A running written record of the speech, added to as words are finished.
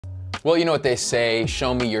Well, you know what they say,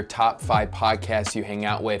 show me your top 5 podcasts you hang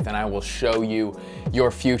out with and I will show you your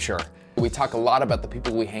future. We talk a lot about the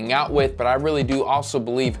people we hang out with, but I really do also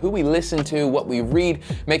believe who we listen to, what we read,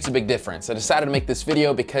 makes a big difference. I decided to make this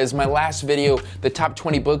video because my last video, the top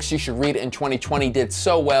 20 books you should read in 2020, did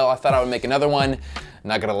so well, I thought I would make another one.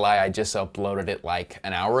 Not gonna lie, I just uploaded it like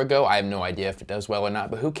an hour ago. I have no idea if it does well or not,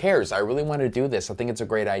 but who cares? I really wanted to do this. I think it's a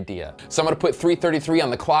great idea. So I'm gonna put 3:33 on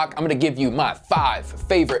the clock. I'm gonna give you my 5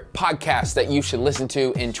 favorite podcasts that you should listen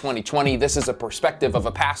to in 2020. This is a perspective of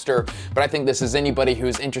a pastor, but I think this is anybody who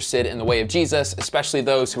is interested in the way of Jesus, especially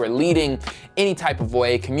those who are leading any type of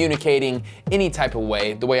way, communicating any type of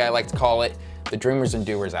way, the way I like to call it, the dreamers and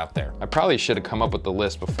doers out there. I probably should have come up with the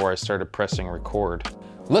list before I started pressing record.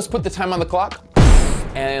 Let's put the time on the clock.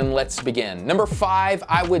 And let's begin. Number 5,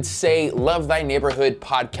 I would say Love Thy Neighborhood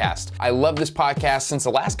podcast. I love this podcast since the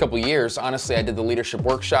last couple years. Honestly, I did the leadership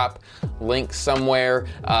workshop, link somewhere,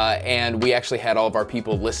 and we actually had all of our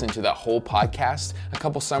people listen to that whole podcast a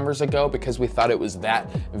couple summers ago because we thought it was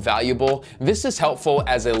that valuable. This is helpful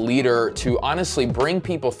as a leader to honestly bring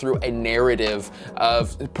people through a narrative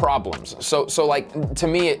of problems. So like to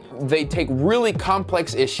me, they take really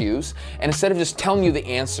complex issues and instead of just telling you the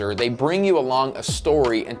answer, they bring you along a story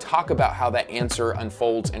and talk about how that answer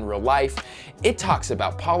unfolds in real life. It talks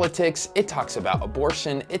about politics, it talks about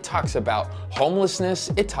abortion, it talks about homelessness,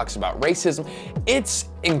 it talks about racism. It's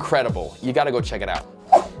incredible. You gotta go check it out.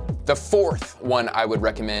 The 4th one I would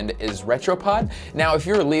recommend is Retropod. Now, if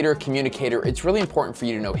you're a leader, communicator, it's really important for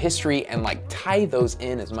you to know history and like tie those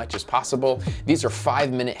in as much as possible. These are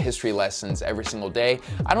 5-minute history lessons every single day.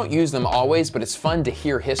 I don't use them always, but it's fun to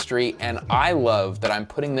hear history, and I love that I'm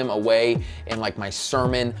putting them away in like my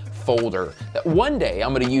sermon folder. That one day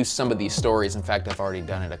I'm gonna use some of these stories. In fact, I've already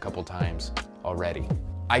done it a couple times already.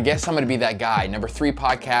 I guess I'm gonna be that guy. Number 3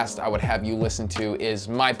 podcast I would have you listen to is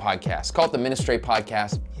my podcast, called the Ministry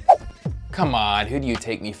Podcast. Come on, who do you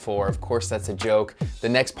take me for? Of course, that's a joke. The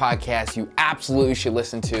next podcast you absolutely should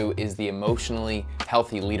listen to is the Emotionally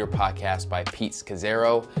Healthy Leader Podcast by Pete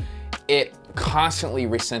Scazzero. It constantly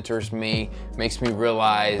recenters me, makes me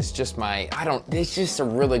realize it's just a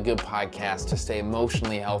really good podcast to stay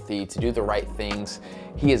emotionally healthy, to do the right things.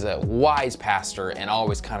 He is a wise pastor and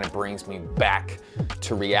always kind of brings me back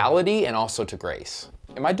to reality and also to grace.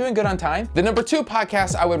 Am I doing good on time? The number 2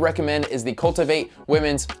 podcast I would recommend is the Cultivate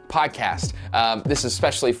Women's Podcast. This is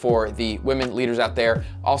especially for the women leaders out there,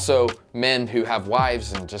 also men who have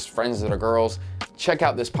wives and just friends that are girls. Check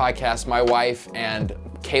out this podcast. My wife and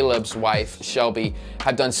Caleb's wife, Shelby,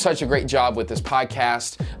 have done such a great job with this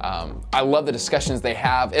podcast. I love the discussions they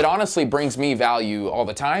have. It honestly brings me value all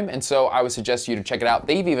the time, and so I would suggest you to check it out.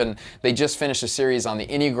 They just finished a series on the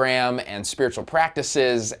Enneagram and spiritual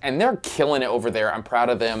practices, and they're killing it over there. I'm proud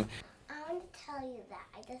of them. I want to tell you that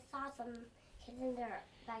I just saw some kids in their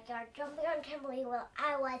backyard jumping on trampoline while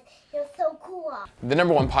I was. It was so cool. The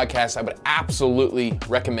number 1 podcast I would absolutely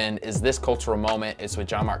recommend is This Cultural Moment. It's with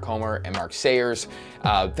John Mark Comer and Mark Sayers.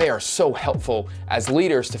 They are so helpful as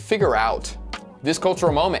leaders to figure out this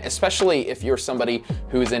cultural moment, especially if you're somebody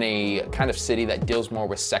who's in a kind of city that deals more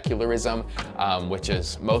with secularism, which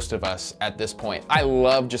is most of us at this point. I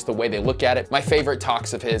love just the way they look at it. My favorite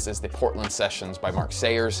talks of his is the Portland Sessions by Mark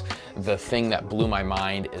Sayers. The thing that blew my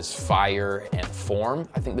mind is Fire and Form.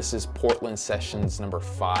 I think this is Portland Sessions number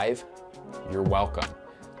 5. You're welcome.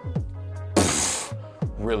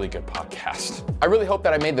 Really good podcast. I really hope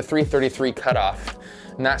that I made the 3:33 cutoff.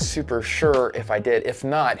 Not super sure if I did. If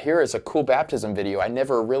not, here is a cool baptism video I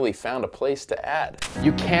never really found a place to add.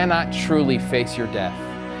 You cannot truly face your death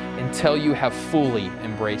until you have fully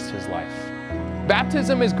embraced his life.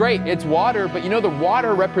 Baptism is great, it's water, but you know the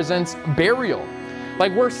water represents burial.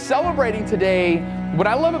 Like we're celebrating today. What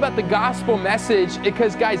I love about the gospel message,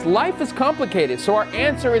 because guys, life is complicated. So our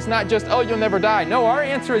answer is not just, oh, you'll never die. No, our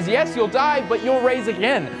answer is yes, you'll die, but you'll raise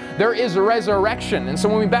again. There is a resurrection. And so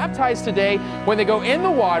when we baptize today, when they go in the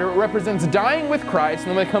water, it represents dying with Christ.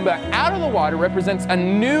 And when they come back out of the water, it represents a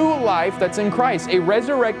new life that's in Christ, a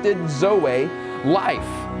resurrected Zoe life.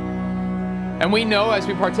 And we know as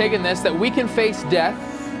we partake in this that we can face death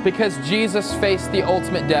because Jesus faced the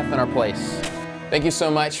ultimate death in our place. Thank you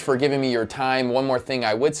so much for giving me your time. One more thing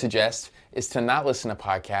I would suggest is to not listen to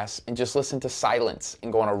podcasts and just listen to silence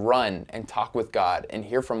and go on a run and talk with God and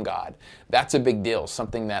hear from God. That's a big deal.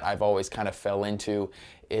 Something that I've always kind of fell into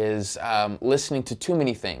is listening to too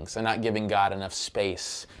many things and not giving God enough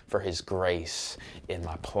space for His grace in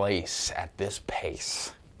my place at this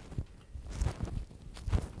pace.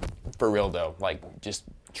 For real though, like just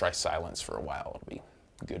try silence for a while. It'll be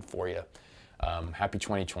good for you. Happy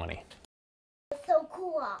 2020. So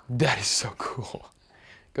cool. That is so cool.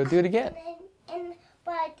 Go do it again.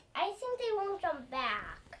 But I think they won't jump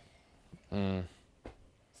back.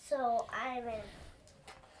 So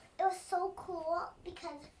it was so cool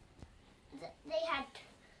because they had